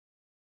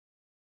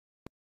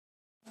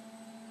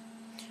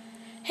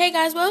Hey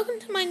guys, welcome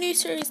to my new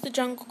series, The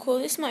Jungle Call.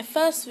 This is my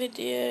first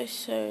video,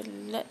 so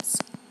let's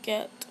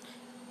get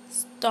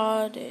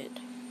started.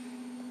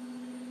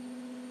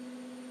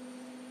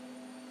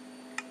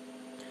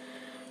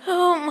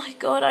 Oh my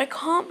god, I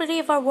can't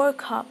believe I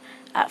woke up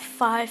at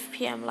 5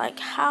 p.m. Like,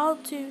 how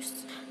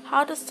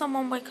does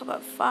someone wake up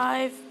at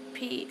 5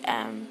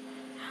 p.m.?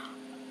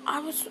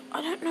 I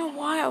don't know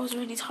why I was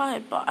really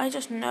tired, but I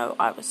just know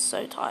I was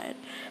so tired.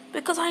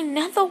 Because I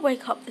never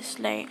wake up this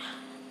late.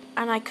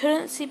 And I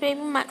couldn't see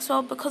baby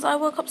Maxwell because I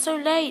woke up so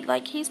late.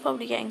 Like, he's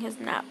probably getting his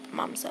nap,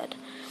 Mum said.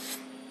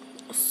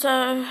 So,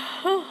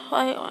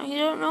 I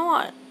don't know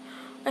what.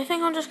 I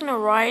think I'm just going to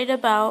ride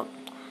about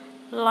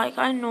like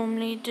I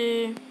normally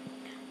do.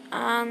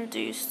 And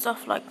do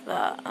stuff like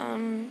that.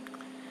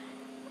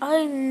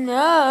 I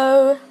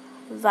know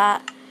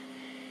that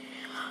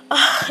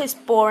it's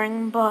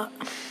boring, but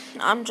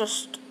I'm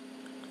just...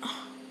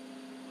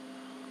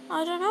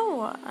 I don't know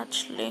what,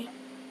 actually.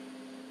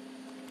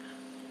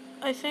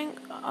 I think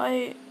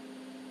I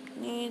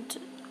need to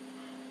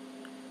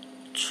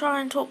try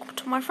and talk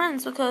to my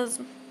friends because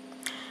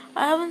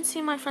I haven't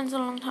seen my friends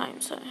in a long time.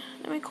 So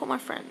let me call my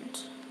friend.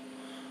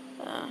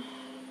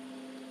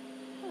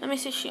 Let me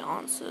see if she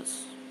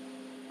answers.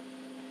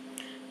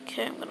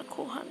 Okay, I'm gonna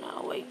call her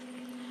now. Wait.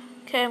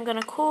 Okay, I'm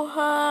gonna call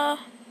her.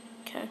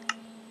 Okay.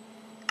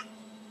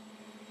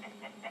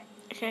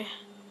 Okay.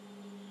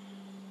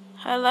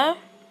 Hello?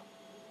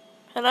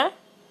 Hello?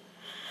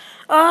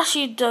 Oh,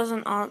 she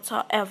doesn't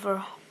answer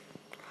ever.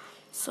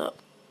 So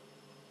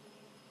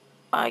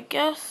I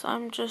guess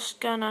I'm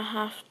just gonna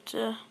have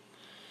to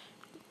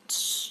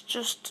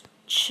just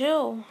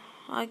chill,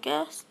 I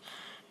guess.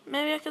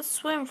 Maybe I could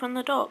swim from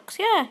the docks.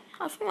 Yeah,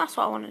 I think that's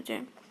what I want to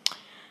do.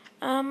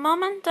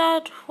 Mum and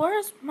Dad, where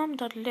does Mum and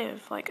Dad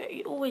live? Like,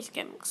 you always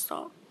get mixed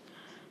up.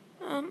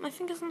 I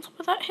think it's on top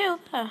of that hill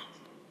there.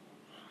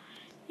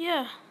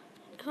 Yeah,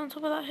 it's on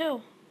top of that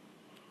hill.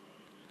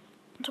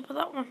 On top of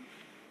that one.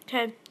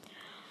 Okay,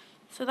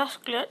 so that's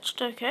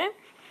glitched, okay.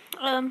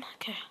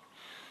 Okay.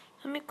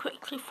 Let me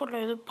quickly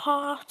follow the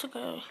path to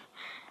go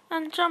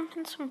and jump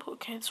in some pool.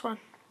 Okay, let's run.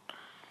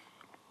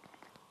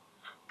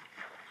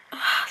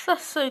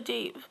 That's so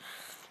deep.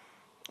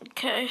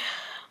 Okay.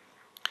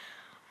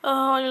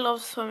 Oh, I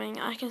love swimming.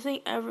 I can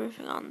see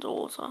everything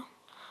underwater.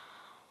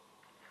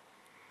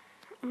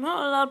 I'm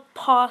not allowed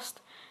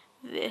past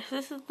this.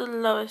 This is the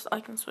lowest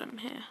I can swim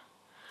here.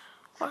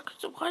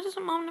 Why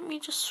doesn't Mum let me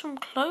just swim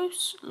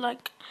close?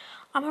 Like,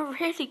 I'm a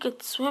really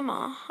good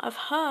swimmer, I've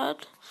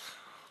heard.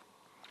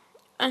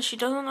 And she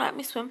doesn't let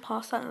me swim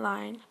past that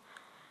line.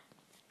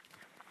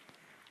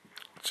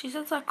 She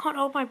says I can't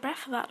hold my breath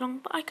for that long,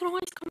 but I can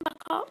always come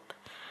back up.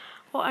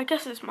 Well, I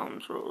guess it's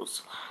Mum's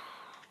rules.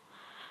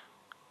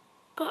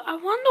 But I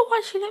wonder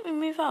why she let me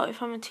move out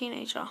if I'm a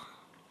teenager.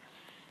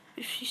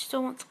 If she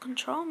still wants to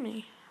control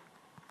me.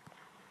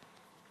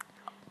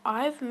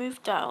 I've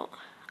moved out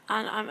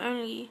and I'm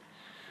only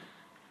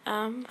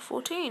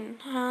 14,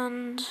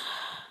 and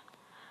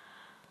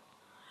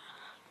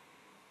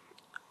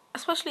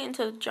especially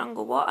into the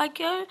jungle. Well, I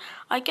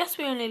guess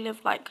we only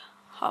live like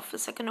half a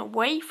second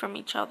away from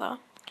each other.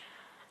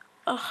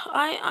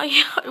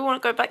 I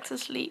want to go back to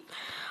sleep.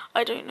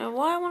 I don't know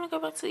why I want to go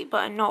back to sleep,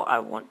 but I know I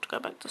want to go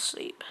back to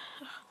sleep.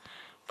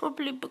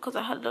 Probably because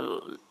I had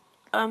a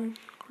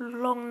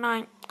long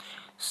night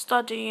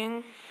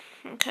studying.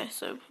 Okay,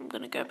 so I'm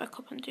gonna go back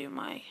up and do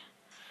my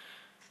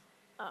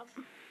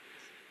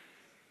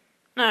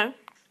no,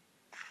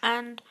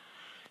 and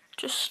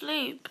just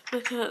sleep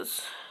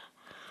because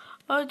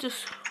I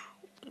just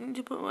need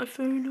to put my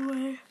phone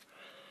away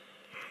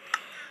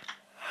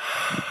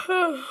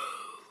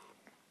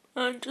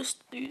and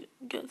just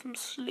get some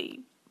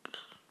sleep.